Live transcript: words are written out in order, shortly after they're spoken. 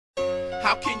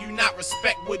How can you not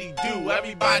respect what he do?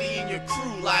 Everybody in your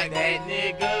crew like, that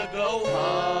nigga go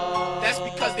hard. That's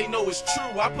because they know it's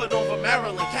true. I put over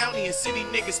Maryland County and city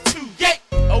niggas too. Yeah.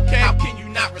 Okay. How can you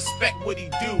not respect what he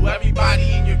do?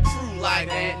 Everybody in your crew like,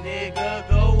 that nigga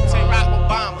go hard. Tay Roc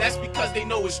Obama. That's because they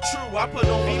know it's true. I put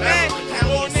over Maryland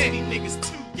County and city niggas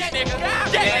too. Yeah. Nigga,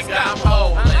 I'm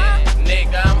holding.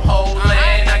 Nigga, I'm holding.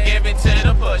 I give it to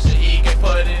the pusher. He can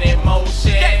put it in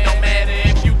motion. No matter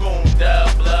if you gon'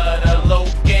 dub blood or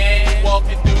locan.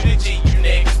 Walking through the G, you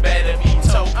niggas better be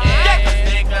token.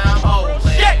 Nigga, I'm holding.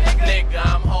 Nigga,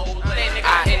 I'm holding.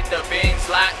 I hit the Benz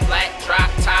lot, black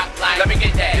drop top light. Let me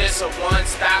get that. This a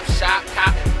one-stop shop,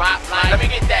 cop and pop light. Let me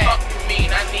get that. Fuck you mean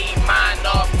I need mine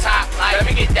off top light. Let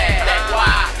me get that. That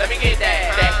why? Let me get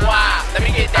that. That why? Let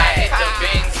me get that. I hit the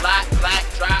Benz lot, black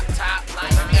drop top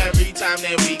light. Every time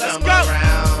that we come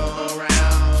around,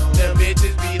 the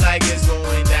bitches be like it's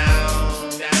going down.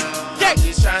 I'm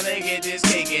just trying to get this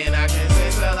cake and I can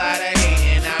sense a lot of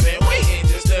hating. I've been waiting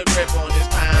just to grip on this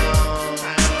pound.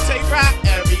 Tay Roc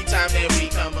every time that we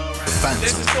come around.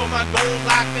 This is for my gold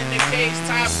locked in the cage,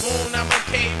 top goon. I'm a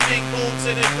caveman, goon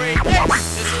to the grave.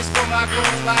 This is for my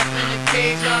gold locked in the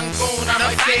cage, young goon. I'm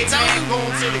a caveman,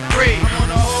 goon to the grave.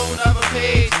 I'm on a whole nother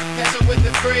page, catch up with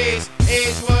the phrase.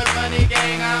 Edgewood money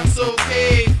gang, I'm so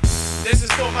cave. This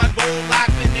is for my gold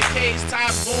locked in the cage,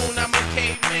 top goon. I'm a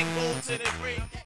caveman, goon to the grave.